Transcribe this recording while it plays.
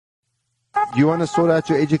You want to sort out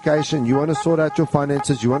your education. You want to sort out your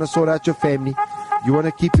finances. You want to sort out your family. You want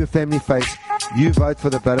to keep your family face. You vote for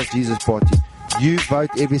the Blood of Jesus Party. You vote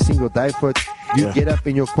every single day for it. You get up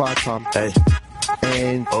in your quiet time. Hey.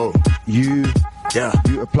 And you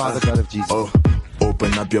apply the blood of Jesus.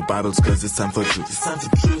 Open up your Bibles cause it's time for truth. It's time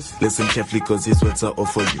for truth. Listen carefully cause his words are all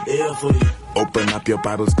for you. They are for you. Open up your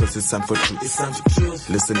Bibles cause it's time for truth. It's time for truth.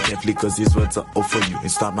 Listen carefully cause his words are all for you.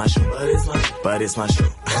 It's not my show. But it's my show.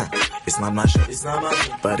 It's not my show. It's not my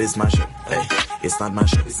show. But it's my show. Hey. It's not my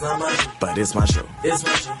show. It's not my show. But it's my show. It's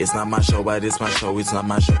my show. It's not my show. But it's my show. It's not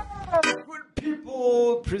my show. Good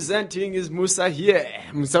people, presenting is Musa here.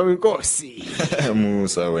 Musa Wenkosi.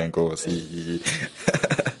 Musa Wenkosi.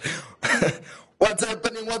 What's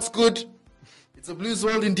happening? What's good? It's a blues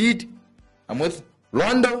world indeed. I'm with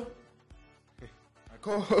Rwanda. My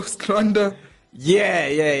co-host Rwanda.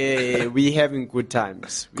 Yeah. We having good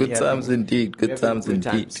times. Good times indeed. Good times.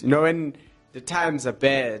 You know, when the times are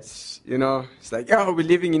bad, it's like, we're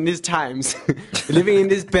living in these times. We're living in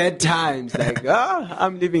these bad times. Like,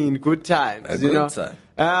 I'm living in good times. Time.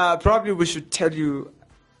 Probably we should tell you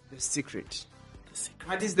the secret.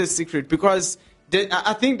 What is the secret? Because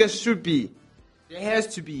I think there has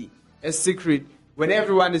to be a secret when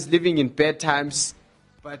everyone is living in bad times,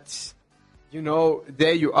 but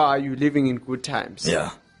there you are, you're living in good times.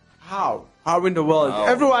 Yeah. How in the world? Wow.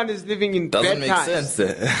 Everyone is living in bad times.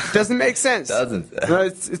 Doesn't make sense. Doesn't. No,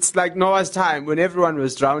 it's like Noah's time when everyone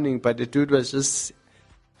was drowning, but the dude was just,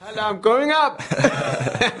 hello, I'm going up.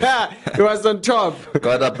 He was on top.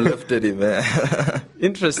 God uplifted him, man.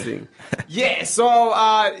 Interesting. Yeah, so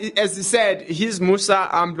as he said, he's Musa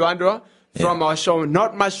Mlwando from our show,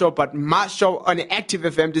 not my show, but my show on Active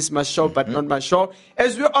FM. This is my show, but not my show.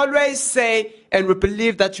 As we always say, and we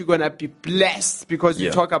believe that you're going to be blessed because we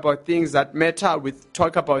talk about things that matter. We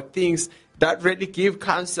talk about things that really give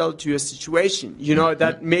counsel to your situation,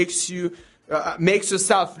 that makes you, makes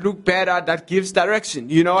yourself look better, that gives direction.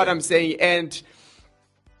 You know what I'm saying? And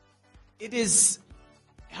it is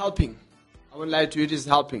helping. I won't lie to you, it is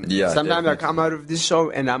helping. Yeah, sometimes definitely. I come out of this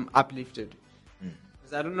show and I'm uplifted.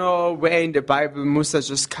 I don't know where in the Bible Musa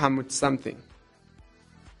just come with something.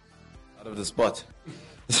 Out of the spot.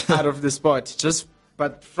 Out of the spot.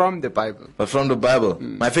 But from the Bible. But from the Bible.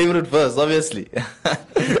 My favorite verse, obviously.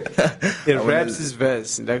 He raps his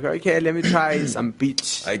verse. Like, okay, let me try some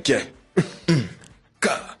beat. Okay.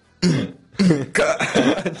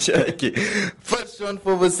 First John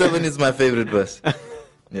 4:7 is my favorite verse.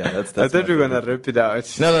 Yeah, that's I thought you were going to rap it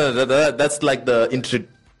out. No, that's like the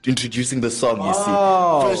introducing the song, you see.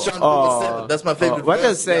 First John 4:7, that's my favorite what verse.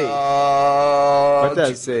 does it say? What does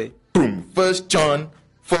it say? Boom. First John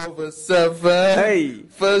 4:7. Hey.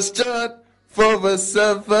 First John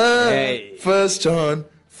 4:7. Hey. First John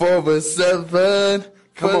 4:7.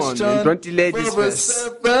 Come on, man, don't delay this verse.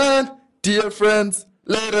 4:7. Dear friends,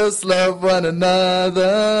 let us love one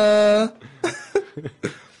another.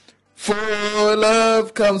 For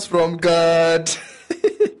love comes from God.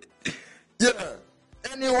 Yeah.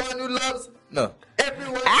 Anyone who loves, no.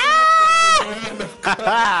 Everyone who loves born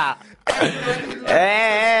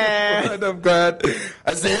of God.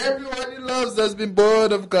 I say everyone who loves has been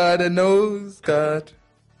born of God and knows God.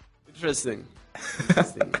 Interesting.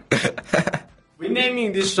 We're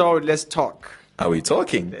naming this show Let's Talk. Are we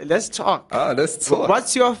talking? Let's talk. Let's talk.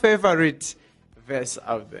 What's your favorite verse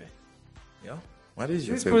out there? Yeah. What is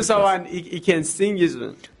your This favorite Musa verse? one, he can sing his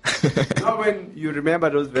one. Now when you remember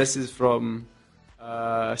those verses from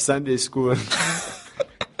Sunday school.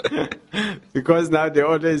 Because now they're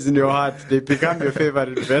always in your heart. They become your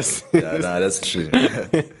favorite verse. Yeah, that's true.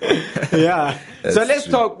 Yeah. That's So let's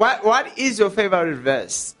true. talk. What is your favorite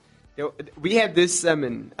verse? We had this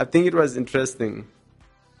sermon. I think it was interesting.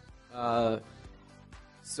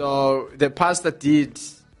 So the pastor did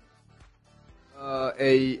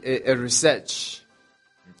a research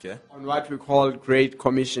Okay. on what we call Great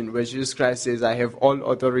Commission, where Jesus Christ says, I have all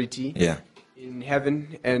authority Yeah. in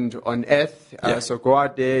heaven and on earth. Yeah. So go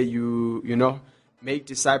out there, you make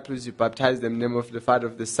disciples, you baptize them in the name of the Father,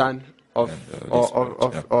 of the Son, of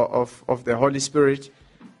the Holy Spirit,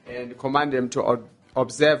 and command them to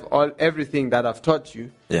observe everything that I've taught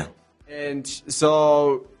you. Yeah. And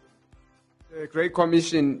so the Great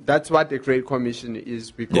Commission, that's what the Great Commission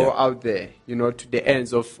is. We go out there, to the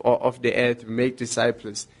ends of the earth, we make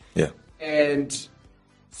disciples. Yeah. And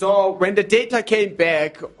so when the data came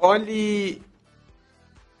back, only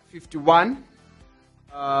 51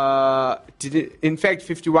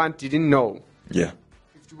 51 didn't know. Yeah.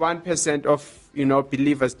 51% of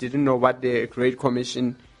believers didn't know what the Great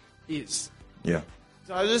Commission is. Yeah.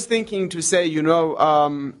 So I was just thinking to say,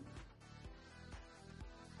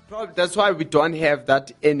 Probably that's why we don't have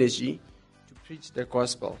that energy to preach the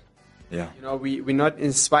gospel. Yeah. You know, we're not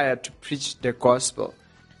inspired to preach the gospel.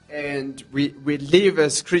 And we live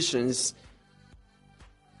as Christians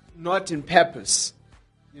not in purpose.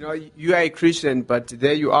 You know, you are a Christian, but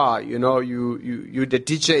there you are. You know, you're the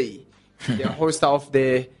DJ, the host of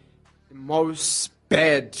the most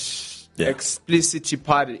bad explicit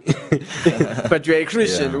party. But you're a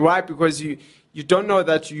Christian. Yeah. Why? Because you don't know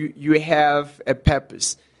that you have a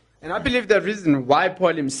purpose. And I believe the reason why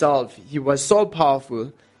Paul himself, he was so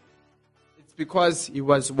powerful, it's because he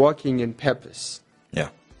was walking in purpose. Yeah.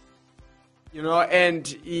 You know, and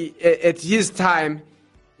at his time,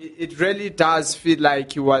 it really does feel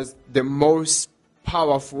like he was the most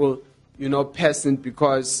powerful, you know, person,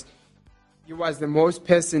 because he was the most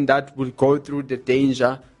person that will go through the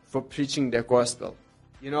danger for preaching the gospel.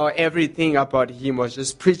 You know, everything about him was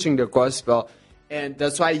just preaching the gospel, and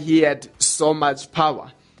that's why he had so much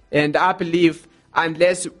power. And I believe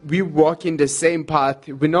unless we walk in the same path,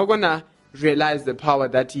 we're not going to realize the power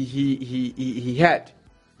that he had.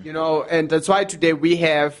 You know, and that's why today we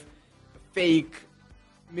have fake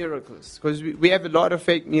miracles, because we have a lot of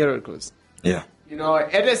fake miracles. Yeah. You know,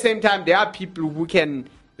 at the same time, there are people who can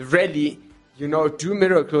really, you know, do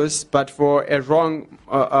miracles, but for a wrong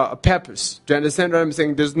purpose. Do you understand what I'm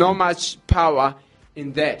saying? There's no much power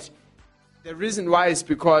in that. The reason why is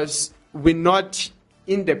because we're not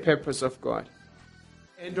in the purpose of God.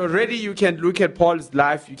 And already you can look at Paul's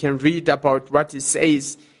life, you can read about what he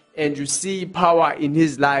says, and you see power in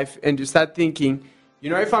his life, and you start thinking, you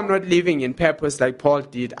know, if I'm not living in purpose like Paul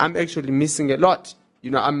did, I'm actually missing a lot. You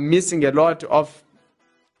know, I'm missing a lot of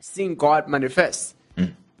seeing God manifest.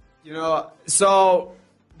 You know, so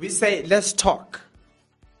we say, let's talk.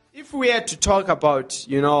 If we had to talk about,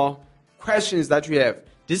 you know, questions that we have,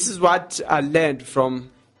 this is what I learned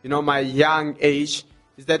from, you know, my young age,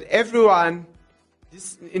 is that everyone,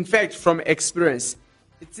 in fact, from experience,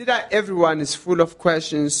 it's either everyone is full of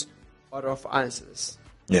questions or of answers.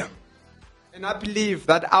 Yeah. And I believe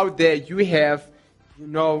that out there you have, you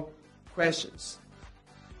know, questions.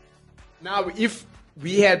 Now, if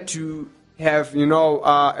we had to have, you know,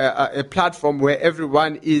 a platform where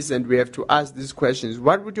everyone is and we have to ask these questions,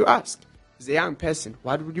 what would you ask? As a young person,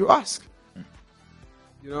 what would you ask?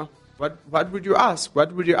 You know, what would you ask?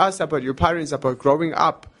 What would you ask about your parents, about growing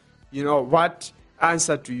up? You know, what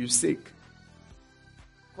answer do you seek?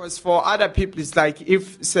 Because for other people, it's like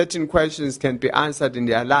if certain questions can be answered in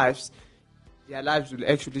their lives will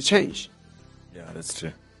actually change. Yeah, that's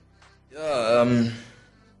true. Yeah,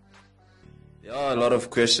 there are a lot of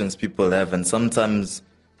questions people have, and sometimes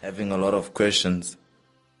having a lot of questions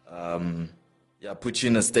put you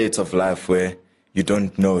in a state of life where you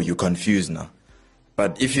don't know, you're confused now.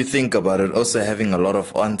 But if you think about it, also having a lot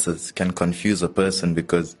of answers can confuse a person,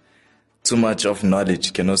 because too much of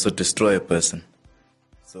knowledge can also destroy a person.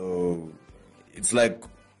 So it's like,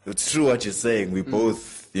 it's true what you're saying. We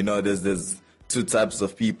both, you know, there's two types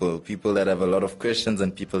of people that have a lot of questions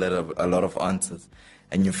and people that have a lot of answers.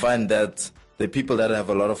 And you find that the people that have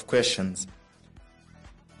a lot of questions,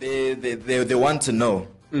 they want to know,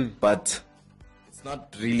 but it's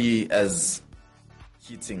not really as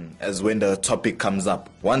hitting as when the topic comes up.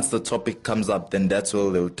 Once the topic comes up, then that's where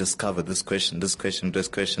they'll discover this question.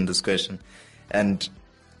 And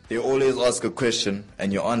they always ask a question,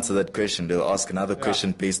 and you answer that question. They'll ask another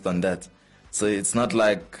question based on that. So it's not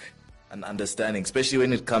like an understanding, especially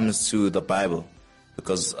when it comes to the Bible,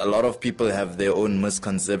 because a lot of people have their own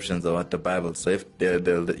misconceptions about the Bible. So if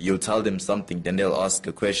you'll tell them something, then they'll ask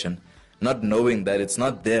a question, not knowing that it's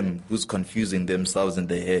not them who's confusing themselves in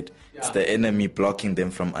their head. It's the enemy blocking them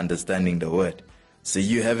from understanding the word. So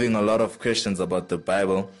you having a lot of questions about the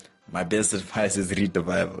Bible, my best advice is read the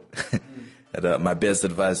Bible. My best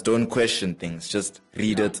advice, don't question things, just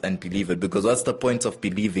read it and believe it. Because what's the point of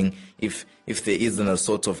believing if there isn't a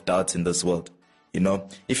sort of doubt in this world? You know,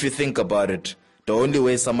 if you think about it, the only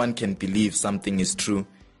way someone can believe something is true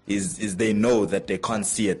is they know that they can't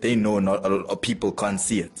see it. They know people can't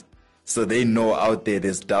see it. So they know out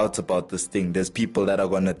there's doubt about this thing. There's people that are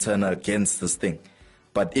going to turn against this thing.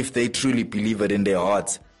 But if they truly believe it in their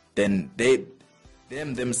hearts, then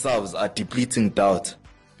themselves are depleting doubt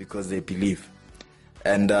because they believe.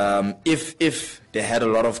 And if they had a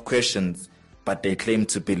lot of questions, but they claim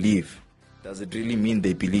to believe, does it really mean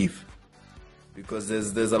they believe? Because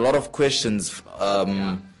there's a lot of questions,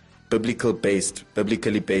 biblically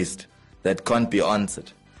based, that can't be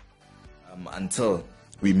answered until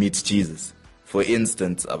we meet Jesus. For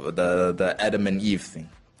instance, the Adam and Eve thing.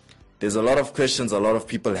 There's a lot of questions a lot of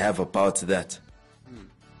people have about that,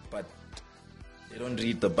 but they don't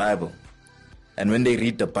read the Bible. And when they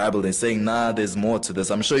read the Bible, they're saying, nah, there's more to this.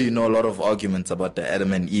 I'm sure you know a lot of arguments about the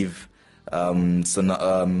Adam and Eve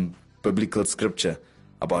biblical scripture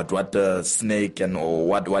about what the snake and or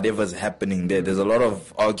whatever's happening there. There's a lot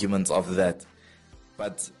of arguments of that.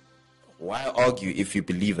 But why argue if you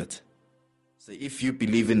believe it? So if you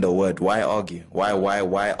believe in the word, why argue?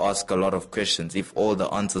 Why ask a lot of questions if all the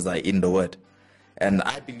answers are in the word? And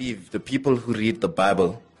I believe the people who read the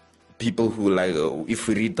Bible, people who if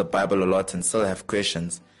we read the Bible a lot and still have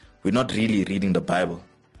questions, we're not really reading the Bible,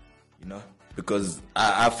 because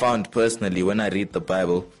I found personally when I read the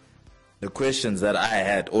Bible, the questions that I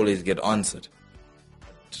had always get answered.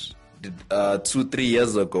 2-3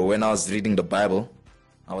 years ago when I was reading the Bible,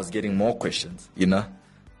 I was getting more questions,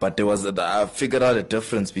 but I figured out a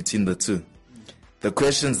difference between the two. The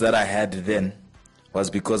questions that I had then was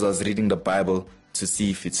because I was reading the Bible to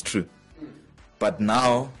see if it's true. But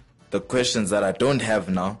now, the questions that I don't have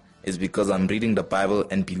now is because I'm reading the Bible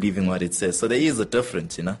and believing what it says. So there is a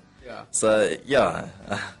difference, Yeah. So, yeah,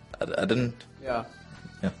 I didn't... Yeah.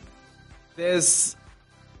 Yeah. There's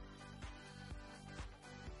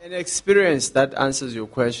an experience that answers your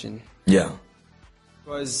question. Yeah.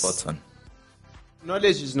 Because Spot on.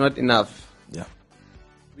 knowledge is not enough. Yeah.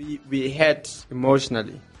 We hurt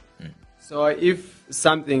emotionally. So if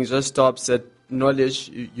something just stops at knowledge,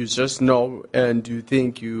 you just know and you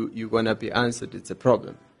think you're going to be answered, it's a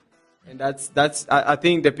problem. And that's I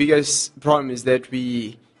think the biggest problem is that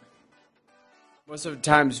most of the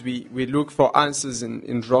times we look for answers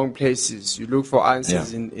in wrong places. You look for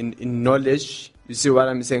answers in knowledge. You see what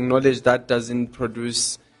I'm saying? Knowledge that doesn't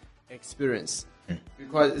produce experience.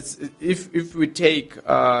 Because if we take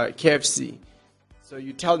KFC, so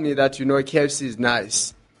you tell me that KFC is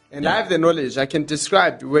nice. And I have the knowledge. I can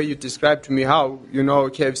describe the way you describe to me how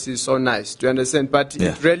KFC is so nice. Do you understand? But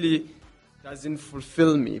it really doesn't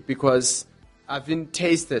fulfill me because I haven't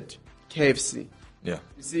tasted KFC. Yeah.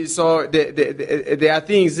 You see, so there are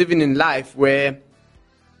things even in life where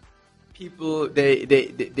people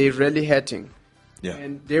they're really hurting,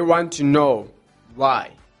 and they want to know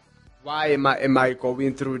why. Why am I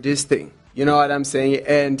going through this thing? You know what I'm saying?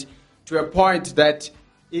 And to a point that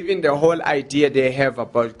even the whole idea they have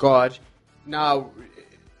about God, now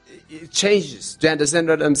it changes. Do you understand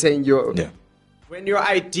what I'm saying? When your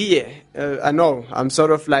idea, I know I'm sort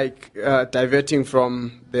of diverting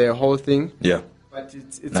from the whole thing. Yeah. But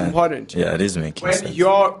it's important. Yeah, it is making sense. When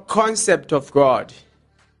your concept of God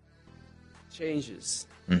changes,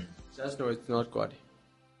 just know it's not God.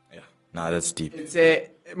 Yeah. No, that's deep.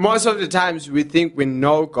 Most of the times we think we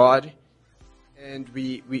know God and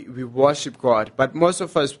we worship God. But most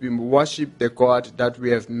of us, we worship the God that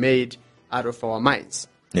we have made out of our minds.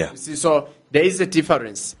 Yeah. You see, so there is a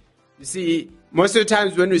difference. You see, most of the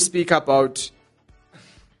times when we speak about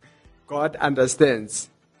God understands,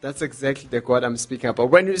 that's exactly the God I'm speaking about.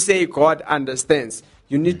 When you say God understands,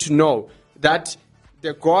 you need to know that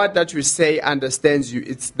the God that you say understands you,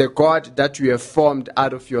 it's the God that you have formed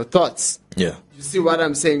out of your thoughts. Yeah. You see what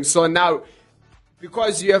I'm saying? So now,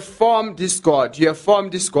 because you have formed this God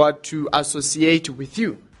to associate with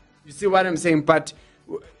you. You see what I'm saying? But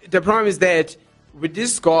the problem is that with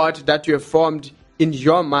this God that you have formed in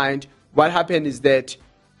your mind, what happened is that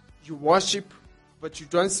you worship, but you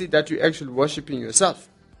don't see that you're actually worshiping yourself.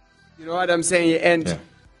 You know what I'm saying? And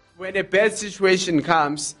when a bad situation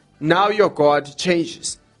comes, now your God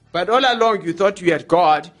changes. But all along you thought you had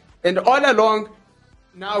God, and all along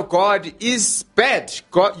now God is bad.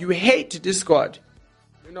 God, you hate this God.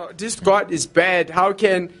 This God is bad. How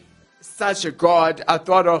can such a God, I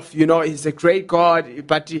thought of, he's a great God,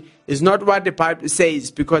 but it's not what the Bible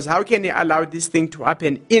says, because how can he allow this thing to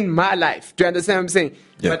happen in my life? Do you understand what I'm saying?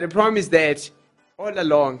 Yeah. But the problem is that all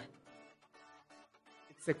along,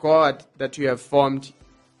 it's a God that you have formed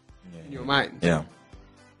in your mind. Yeah.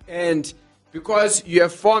 And because you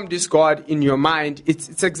have formed this God in your mind,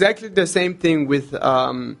 it's exactly the same thing with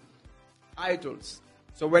idols.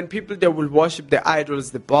 So when people, they will worship the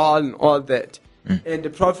idols, the Baal and all that, and the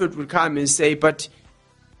prophet will come and say, but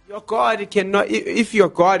your God cannot, if your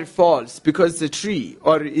God falls because it's a tree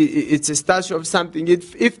or it's a statue of something,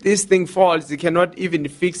 if this thing falls, it cannot even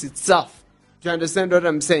fix itself. Do you understand what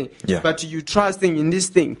I'm saying? Yeah. But you're trusting in this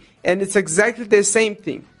thing. And it's exactly the same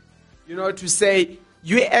thing. To say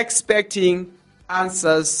you're expecting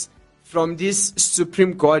answers from this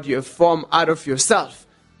supreme God you have formed out of yourself.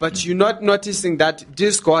 But you're not noticing that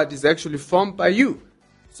this God is actually formed by you.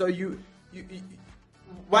 So you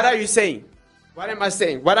what are you saying? What am I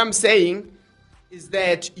saying? What I'm saying is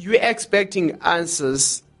that you're expecting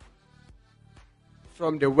answers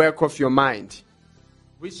from the work of your mind,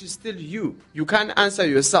 which is still you. You can't answer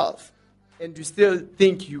yourself. and you still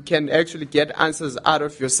think you can actually get answers out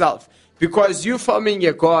of yourself. Because you forming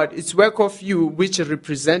a God, it's work of you which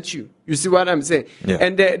represent you. You see what I'm saying? Yeah.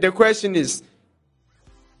 And the question is,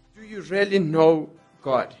 do you really know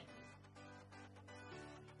God?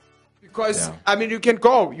 Because, Yeah. I mean, you can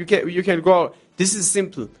go. This is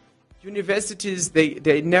simple. Universities,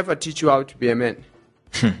 they never teach you how to be a man.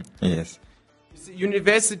 Yes. You see,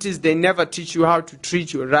 universities, they never teach you how to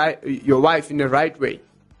treat your wife in the right way.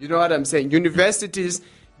 You know what I'm saying? Universities,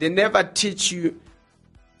 they never teach you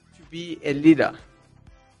to be a leader.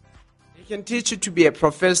 They can teach you to be a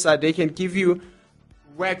professor. They can give you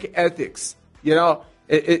work ethics. You know,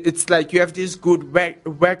 it's like you have this good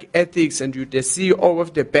work ethics and you're the CEO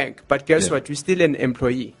of the bank. But guess Yeah. what? You're still an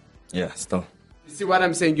employee. Yeah, still. You see what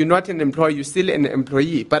I'm saying? You're not an employee, you're still an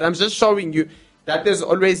employee. But I'm just showing you that there's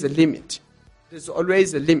always a limit. There's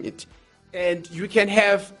always a limit. And you can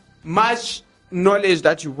have much knowledge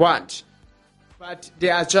that you want, but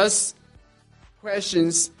there are just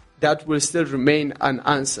questions that will still remain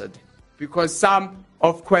unanswered. Because some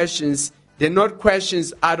of questions, they're not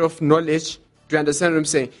questions out of knowledge. Do you understand what I'm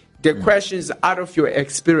saying? They're questions out of your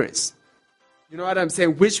experience. You know what I'm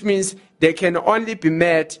saying? Which means they can only be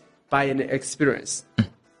met by an experience,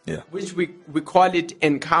 Yeah. which we call it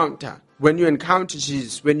encounter. When you encounter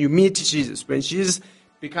Jesus, when you meet Jesus, when Jesus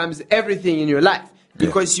becomes everything in your life,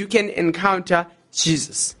 because you can encounter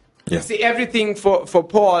Jesus. Yeah. You see, everything for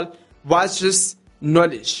Paul was just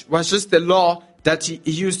knowledge, was just the law that he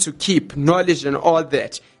used to keep, knowledge and all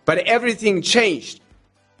that. But everything changed.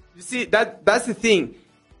 You see, that's the thing.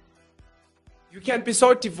 You can be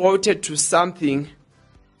so devoted to something,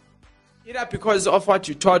 either because of what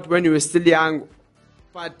you taught when you were still young,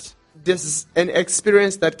 but this is an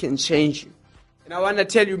experience that can change you. And I want to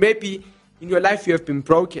tell you, maybe in your life you have been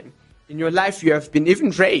broken. In your life you have been even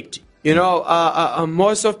raped. You know,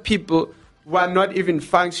 most of people who are not even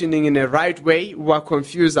functioning in a right way, who are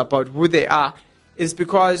confused about who they are, is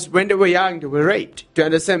because when they were young, they were raped. Do you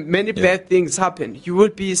understand? Many bad things happen. You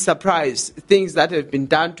would be surprised, things that have been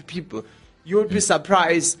done to people. You would be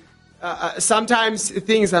surprised. Sometimes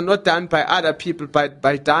things are not done by other people, but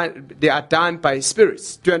they are done by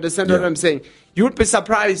spirits. Do you understand what I'm saying? You would be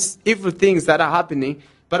surprised evil things that are happening.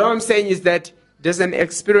 But all I'm saying is that there's an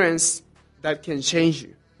experience that can change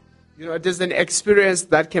you. You know, there's an experience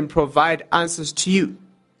that can provide answers to you.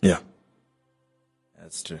 Yeah.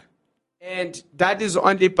 That's true. And that is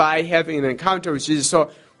only by having an encounter with Jesus. So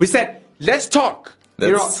we said, let's talk.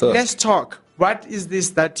 Let's talk. What is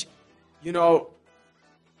this that, you're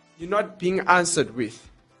not being answered with?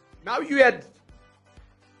 Now you had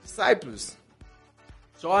disciples.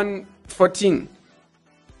 John 14.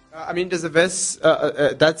 There's a verse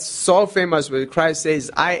that's so famous where Christ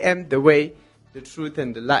says, I am the way, the truth,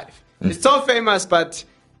 and the life. It's so famous, but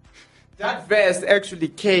that verse actually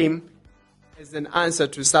came as an answer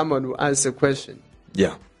to someone who asked a question.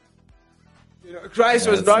 Yeah. Christ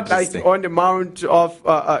was not like on the mount of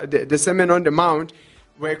the Sermon on the Mount,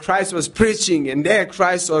 where Christ was preaching, and there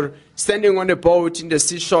Christ was standing on a boat in the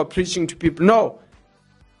seashore preaching to people. No.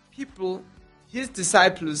 People, his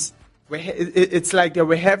disciples, it's like they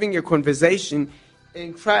were having a conversation,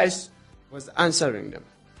 and Christ was answering them.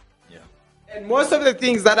 Yeah. And most of the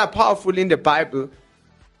things that are powerful in the Bible,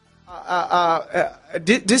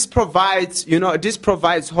 this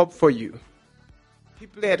provides hope for you.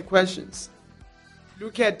 People had questions.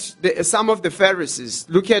 Look at some of the Pharisees.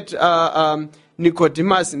 Look at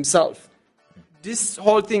Nicodemus himself. This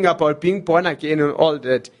whole thing about being born again and all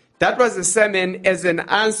that, that was a sermon as an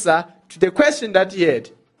answer to the question that he had.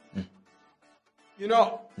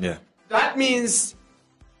 Yeah. That means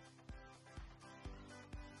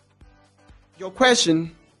your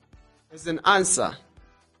question is an answer.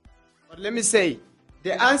 But let me say,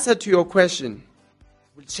 the answer to your question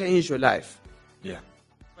will change your life. Yeah.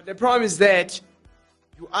 But the problem is that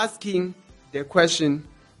you're asking the question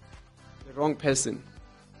the wrong person.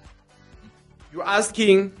 You're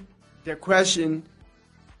asking the question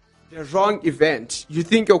the wrong event. You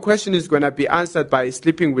think your question is going to be answered by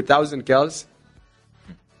sleeping with 1,000 girls?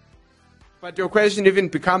 But your question even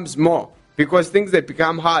becomes more, because things that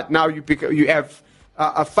become hard. Now you have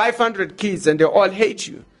 500 kids and they all hate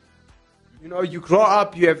you. You grow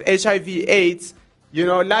up, you have HIV, AIDS.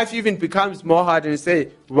 Life even becomes more hard, and you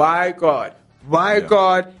say, why God? Why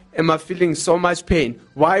God am I feeling so much pain?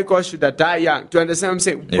 Why God should I die young? Do you understand what I'm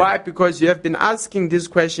saying? Yeah. Why? Because you have been asking these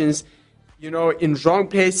questions, in wrong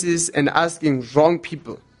places and asking wrong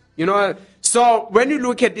people. So when you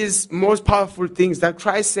look at these most powerful things that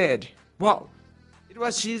Christ said, wow, it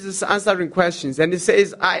was Jesus answering questions. And he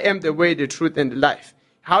says, I am the way, the truth, and the life.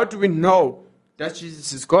 How do we know that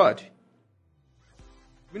Jesus is God?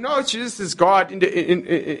 We know Jesus is God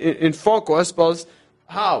in 4 Gospels.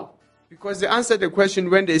 How? Because they answered the question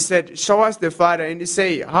when they said, show us the Father. And they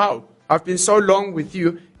say, how? I've been so long with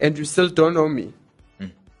you and you still don't know me.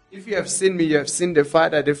 If you have seen me, you have seen the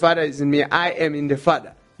Father. The Father is in me. I am in the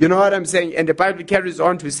Father. You know what I'm saying? And the Bible carries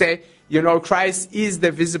on to say, Christ is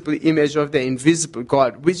the visible image of the invisible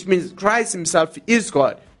God, which means Christ himself is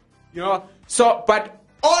God. But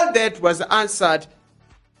all that was answered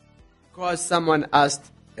because someone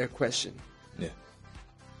asked a question. Yeah.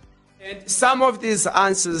 And some of these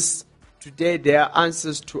answers today, they are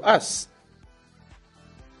answers to us.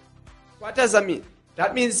 What does that mean?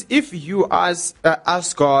 That means if you ask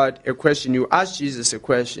God a question, you ask Jesus a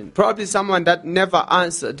question, probably someone that never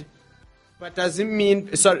answered, but doesn't mean,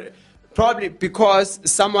 probably because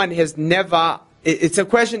someone has never, it's a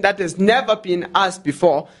question that has never been asked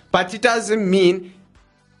before, but it doesn't mean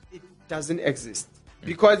it doesn't exist.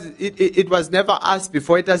 Because it was never asked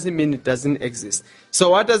before, it doesn't mean it doesn't exist. So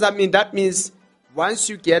what does that mean? That means once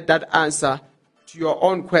you get that answer to your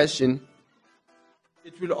own question,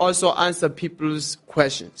 it will also answer people's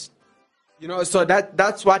questions. So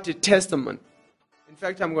that's what a testament. In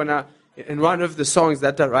fact, I'm going to, in one of the songs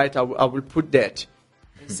that I write, I will put that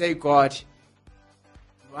and say, God,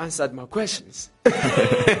 you answered my questions. So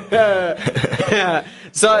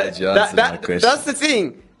that's the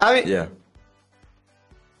thing. I mean, Yeah.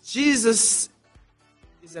 Jesus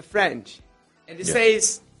is a friend. And he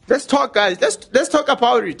says, let's talk, guys. Let's talk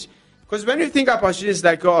about it. Because when you think about Jesus,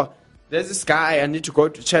 like, oh, there's this guy, I need to go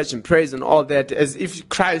to church and praise and all that, as if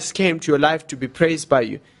Christ came to your life to be praised by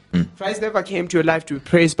you. Christ never came to your life to be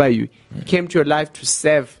praised by you. He came to your life to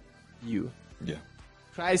serve you. Yeah.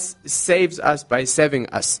 Christ saves us by serving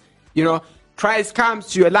us. Christ comes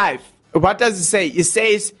to your life. What does it say? It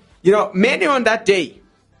says, many on that day,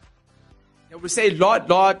 they will say, Lord,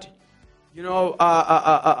 Lord, we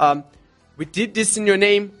did this in your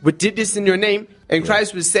name. We did this in your name. And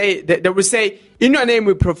Christ will say, they will say, in your name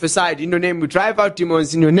we prophesied. In your name we drive out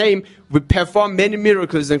demons. In your name we perform many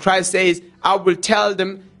miracles. And Christ says, I will tell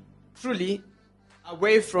them, truly,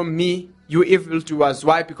 away from me, you evildoers.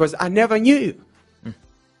 Why? Because I never knew you.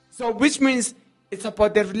 So which means it's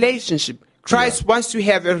about the relationship. Christ wants to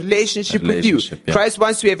have a relationship with you. Yeah. Christ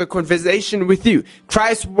wants to have a conversation with you.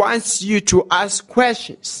 Christ wants you to ask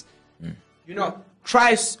questions.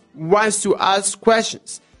 Christ wants to ask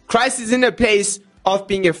questions. Christ is in a place of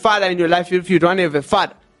being a father in your life if you don't have a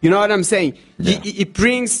father. You know what I'm saying? Yeah. He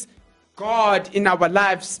brings God in our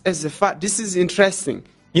lives as a father. This is interesting.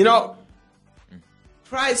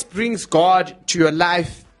 Christ brings God to your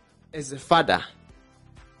life as a father.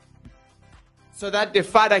 So that the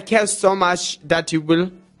Father cares so much that he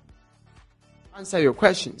will answer your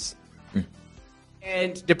questions.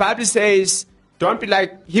 And the Bible says, don't be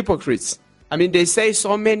like hypocrites. I mean, they say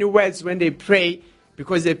so many words when they pray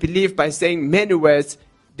because they believe by saying many words,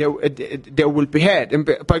 they will be heard.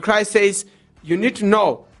 But Christ says, you need to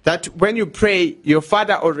know that when you pray, your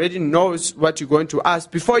Father already knows what you're going to ask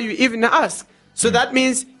before you even ask. So that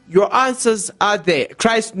means your answers are there.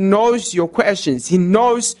 Christ knows your questions. He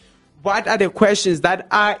knows what are the questions that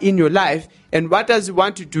are in your life, and what does he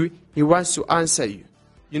want to do? He wants to answer you.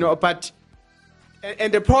 But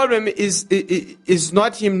the problem is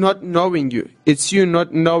not him not knowing you. It's you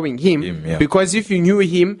not knowing him. Yeah. Because if you knew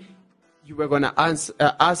him, you were going to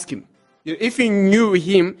ask him. If you knew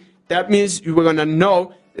him, that means you were going to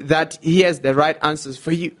know that he has the right answers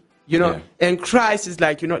for you. Yeah. And Christ is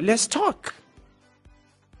like, let's talk.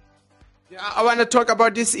 I want to talk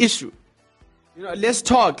about this issue. Let's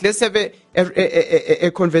talk. Let's have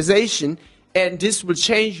a conversation, and this will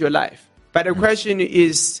change your life. But the question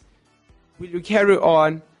is, will you carry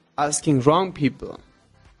on asking wrong people?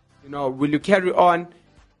 Will you carry on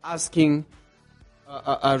asking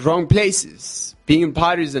wrong places, being in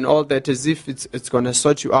parties and all that, as if it's going to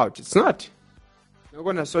sort you out? It's not. It's not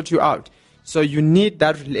going to sort you out. So you need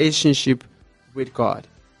that relationship with God.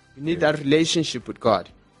 You need that relationship with God.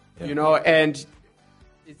 And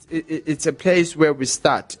it's a place where we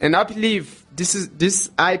start. And I believe,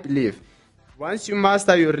 I believe, once you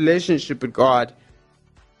master your relationship with God,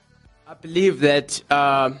 I believe that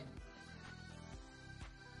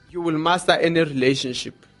you will master any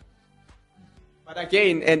relationship. But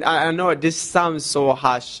again, and I know this sounds so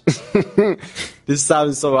harsh. This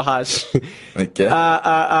sounds so harsh. Okay. There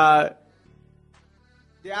are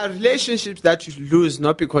relationships that you lose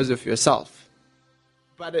not because of yourself.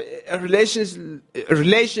 But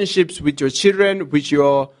relationships with your children, with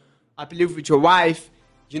your wife,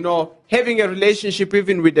 having a relationship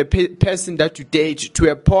even with the person that you date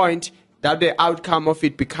to a point that the outcome of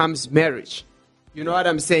it becomes marriage. You know what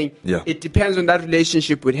I'm saying? Yeah. It depends on that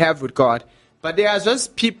relationship we have with God. But there are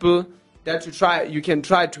just people that you can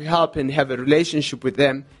try to help and have a relationship with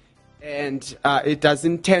them, and it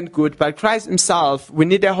doesn't tend good. But Christ himself, we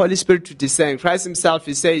need the Holy Spirit to descend. Christ himself,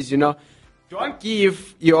 he says, don't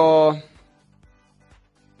give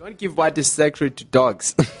what is sacred to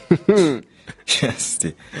dogs. Yes.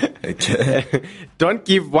 Okay. Don't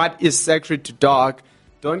give what is sacred to dog.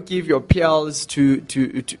 Don't give your pearls to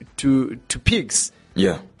pigs.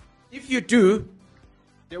 Yeah. If you do,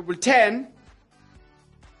 they will turn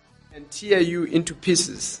and tear you into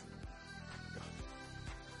pieces.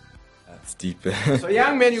 That's deep. So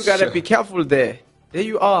young man, you gotta be careful there. There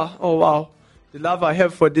you are. Oh wow, the love I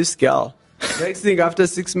have for this girl. Next thing, after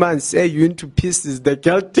 6 months, you into pieces. The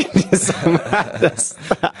girl did some other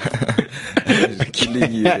stuff.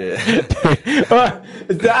 Killing you there. Oh,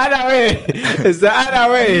 it's the other way. It's the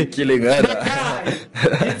other way. Killing her.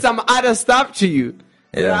 Did some other stuff to you.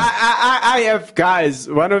 Yeah. I have guys.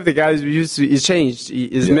 One of the guys we used to, he changed. He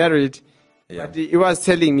is married. Yeah. But he was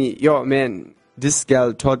telling me, yo, man, this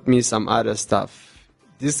girl taught me some other stuff.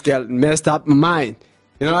 This girl messed up my mind.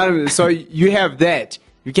 You know what I mean? So you have that.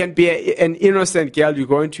 You can be an innocent girl. You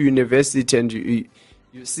go into university and you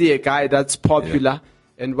see a guy that's popular.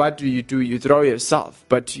 Yeah. And what do? You throw yourself.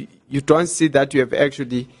 But you don't see that you have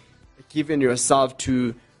actually given yourself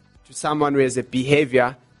to someone who has a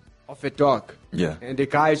behavior of a dog. Yeah. And the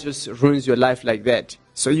guy just ruins your life like that.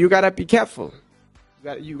 So you got to be careful.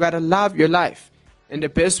 You got to love your life. And the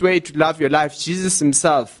best way to love your life, Jesus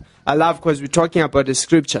himself, I love because we're talking about the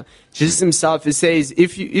scripture. Jesus himself, he says,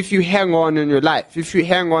 if you hang on in your life, if you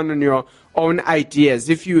hang on your own ideas,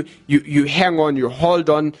 if you hang on, you hold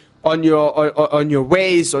on your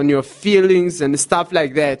ways, on your feelings and stuff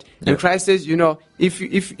like that. Yeah. And Christ says,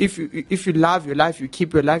 if you love your life, you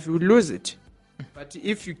keep your life, you will lose it. But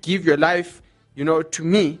if you give your life, to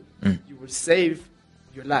me, you will save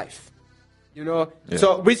your life. Yeah.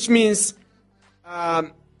 So which means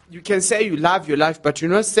you can say you love your life, but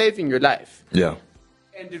you're not saving your life. Yeah.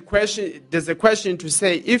 And there's a question to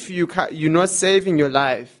say, if you're not saving your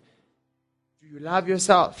life, do you love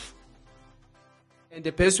yourself? And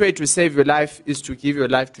the best way to save your life is to give your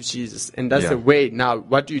life to Jesus. And that's the way. Now,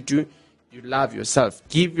 what do? You love yourself.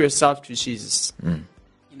 Give yourself to Jesus.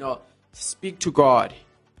 Speak to God.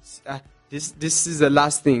 This is the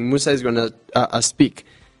last thing Musa is going to speak.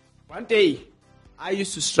 One day, I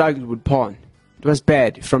used to struggle with porn. It was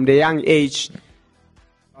bad. From the young age,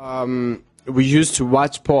 we used to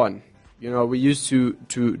watch porn. We used to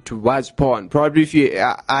watch porn. Probably if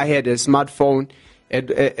I had a smartphone,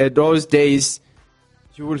 at those days,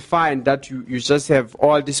 you will find that you just have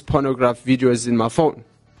all these pornographic videos in my phone.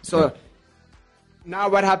 So now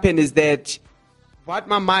what happened is that what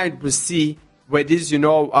my mind will see were these,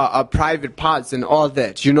 private parts and all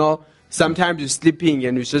that, Sometimes you're sleeping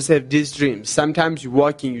and you just have these dreams. Sometimes you're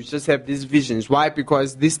walking, you just have these visions. Why?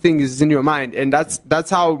 Because this thing is in your mind. And that's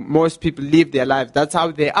how most people live their life. That's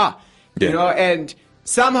how they are. Yeah. And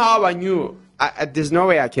somehow I knew there's no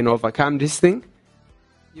way I can overcome this thing.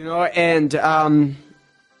 And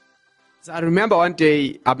so I remember one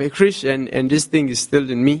day I'm a Christian and this thing is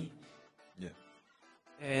still in me. Yeah.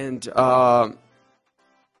 And I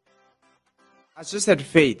just had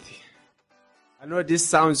faith. I know this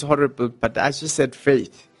sounds horrible, but I just had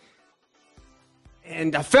faith.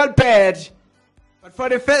 And I felt bad. But for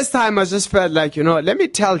the first time, I just felt like, let me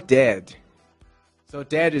tell Dad. So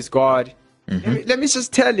Dad is God. Mm-hmm. Let me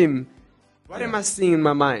just tell him, what am I seeing in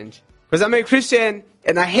my mind? Because I'm a Christian,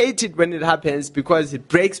 and I hate it when it happens because it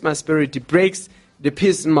breaks my spirit. It breaks the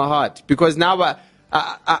peace in my heart. Because now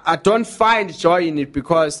I don't find joy in it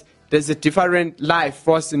because there's a different life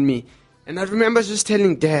forcing me. And I remember just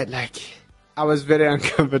telling Dad, I was very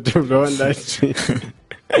uncomfortable on that tree.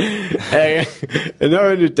 And I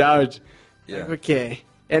went doubt. Yeah. Okay.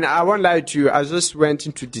 And I won't lie to you, I just went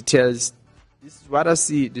into details. This is what I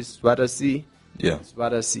see. This is what I see. Yeah. This is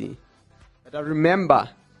what I see. But I remember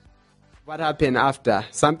what happened after.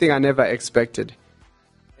 Something I never expected.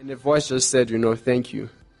 And the voice just said, thank you.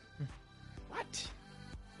 What?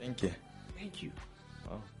 Thank you. Thank you.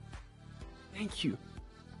 Wow. Thank you.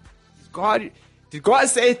 Did God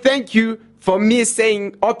say thank you for me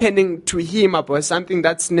opening to him about something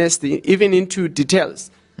that's nasty, even into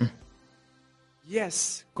details?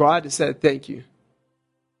 Yes, God said thank you.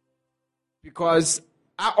 Because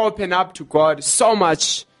I opened up to God so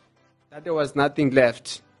much that there was nothing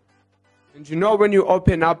left. And when you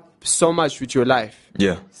open up so much with your life,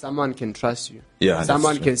 someone can trust you. Yeah,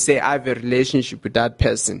 someone can say, I have a relationship with that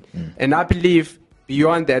person. And I believe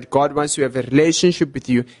beyond that, God wants to have a relationship with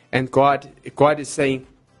you. And God is saying,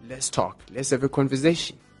 let's talk. Let's have a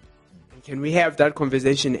conversation. And can we have that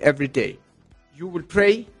conversation every day? You will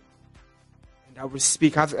pray, and I will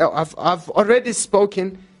speak. I've already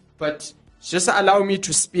spoken, but just allow me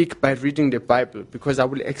to speak by reading the Bible, because I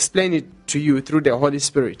will explain it to you through the Holy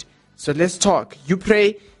Spirit. So let's talk. You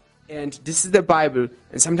pray, and this is the Bible.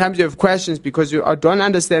 And sometimes you have questions because you don't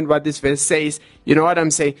understand what this verse says. You know what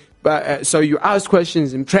I'm saying? But so you ask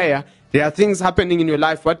questions in prayer. There are things happening in your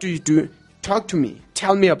life. What do? Talk to me.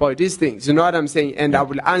 Tell me about these things. You know what I'm saying? And I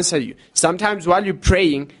will answer you. Sometimes while you're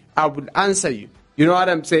praying, I will answer you. You know what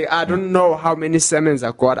I'm saying? I don't know how many sermons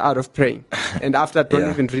I got out of praying. And after, I don't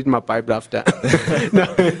even read my Bible after.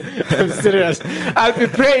 No, I'm serious. I'll be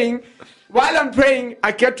praying. While I'm praying,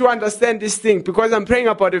 I get to understand this thing, because I'm praying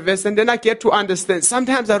about a verse, and then I get to understand.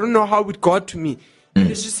 Sometimes I don't know how it got to me. It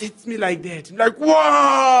just hits me like that. I'm like,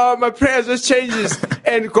 whoa, my prayer just changes.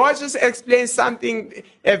 And God just explains something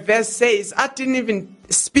a verse says. I didn't even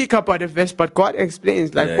speak about a verse, but God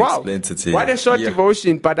explains. Like, wow, what a short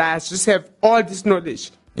devotion, but I just have all this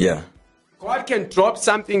knowledge. Yeah. God can drop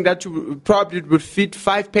something that you probably would fit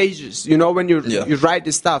 5 pages, you know, when you write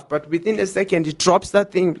the stuff. But within a second, He drops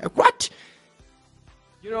that thing. Like, what?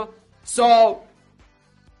 You know, so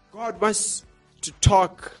God wants to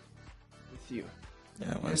talk with you.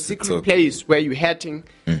 Yeah, a secret place where you're hurting,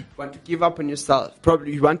 want to give up on yourself.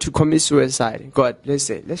 Probably you want to commit suicide. God,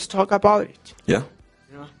 let's talk about it. Yeah.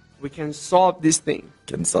 You know, we can solve this thing.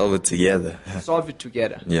 Can solve it together. Solve it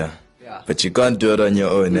together. Yeah. But you can't do it on your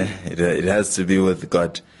own. It has to be with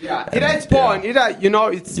God. Yeah. It's born. You know,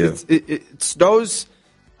 it's those.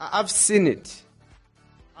 I've seen it.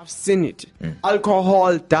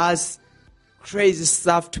 Alcohol does crazy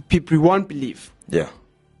stuff to people you won't believe. Yeah.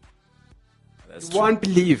 You won't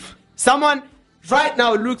believe. Someone right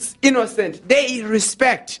now looks innocent. They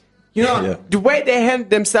respect. You know, the way they handle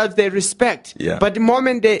themselves, they respect. Yeah. But the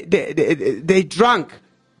moment they drunk,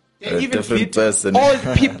 they even beat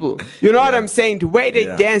old people. You know what I'm saying? The way they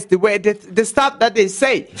dance, the way the stuff that they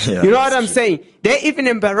say. Yeah, you know what I'm saying? They're even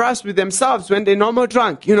embarrassed with themselves when they're normal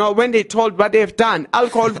drunk. You know, when they're told what they've done.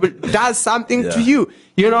 Alcohol does something to you.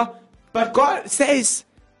 You know, but God says,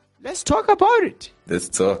 let's talk about it. Let's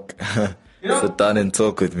talk. Sit down and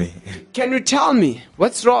talk with me. Can you tell me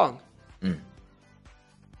what's wrong? You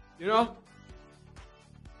know?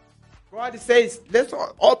 God says, let's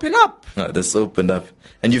open up. Let's open up.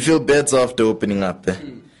 And you feel better after opening up.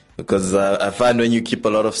 Because I find when you keep a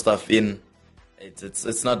lot of stuff in,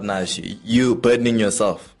 it's not nice. You burdening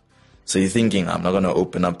yourself. So you're thinking, I'm not going to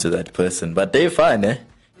open up to that person. But they're fine,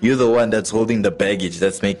 You're the one that's holding the baggage,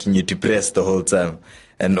 that's making you depressed the whole time.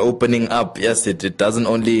 And opening up, yes, it doesn't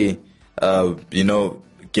only...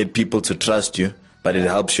 get people to trust you, but it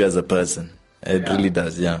helps you as a person. It really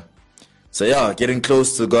does, So getting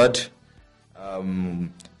close to God,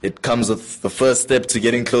 it comes with the first step to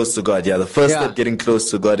getting close to God. The first step getting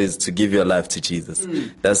close to God is to give your life to Jesus.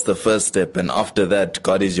 That's the first step. And after that,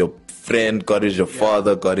 God is your friend, God is your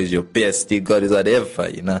father, God is your bestie, God is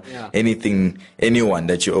whatever, anything, anyone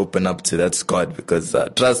that you open up to, that's God. Because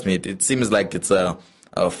trust me, it seems like it's a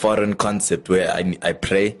foreign concept where I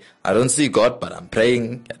pray. I don't see God, but I'm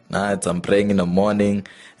praying at night, I'm praying in the morning,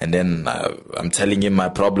 and then I'm telling Him my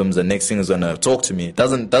problems. The next thing is going to talk to me. It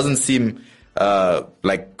doesn't seem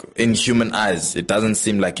like in human eyes, it doesn't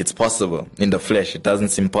seem like it's possible. In the flesh, it doesn't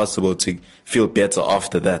seem possible to feel better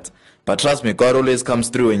after that. But trust me, God always comes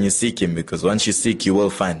through when you seek Him, because once you seek, you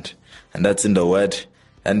will find. And that's in the Word.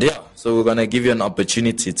 And so we're going to give you an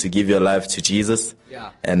opportunity to give your life to Jesus.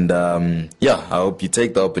 And I hope you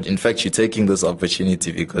take the opportunity. In fact, you're taking this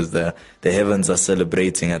opportunity because the heavens are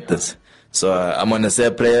celebrating at this. So I'm going to say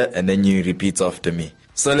a prayer, and then you repeat after me.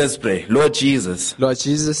 So let's pray. Lord Jesus,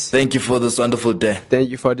 thank you for this wonderful day.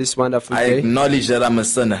 Thank you for this wonderful day. I acknowledge that I'm a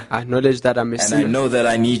sinner. I acknowledge that I'm a sinner. And I know that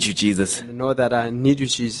I need you, Jesus. I know that I need you,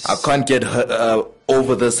 Jesus. I can't get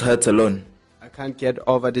over this hurt alone. I can't get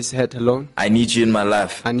over this hurt alone. I need you in my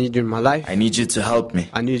life. I need you in my life. I need you to help me.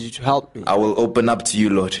 I need you to help me. I will open up to you,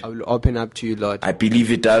 Lord. I will open up to you, Lord. I believe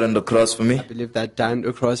you died on the cross for me. I believe that died on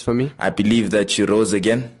the cross for me. I believe that you rose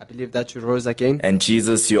again. I believe that you rose again. And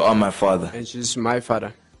Jesus, you are my Father. And Jesus, my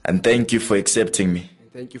Father. And thank you for accepting me.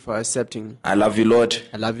 And thank you for accepting me. I love you, Lord.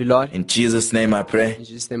 I love you, Lord. In Jesus' name I pray. In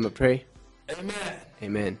Jesus' name I pray. Amen.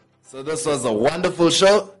 Amen. So this was a wonderful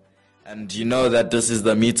show. And you know that this is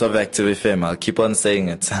the meat of Active FM. I'll keep on saying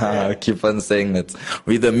it. I'll keep on saying it.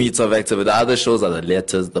 We're the meat of Active. The other shows are the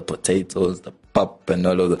lettuce, the potatoes, the pop, and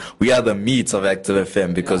all of that. We are the meat of Active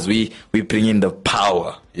FM because we bring in the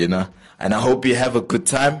power, And I hope you have a good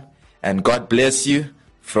time. And God bless you.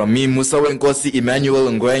 From me, Musa Wenkosi Emmanuel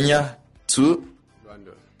Ngwenya to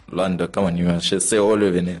Lando, come on, you should say all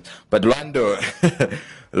of your names. But Lando,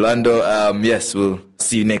 yes, we'll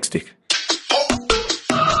see you next week.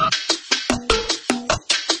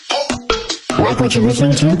 Like what you're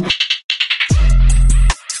listening to?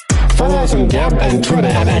 Follow us on Gab and Twitter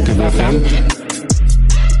at ActiveFM.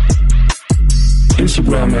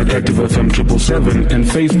 Instagram at ActiveFM777 and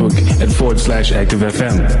Facebook at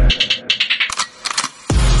 /ActiveFM.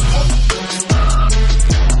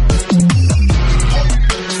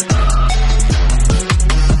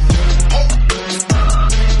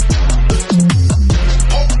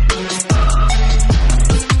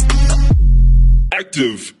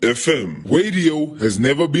 Active FM. Radio has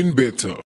never been better.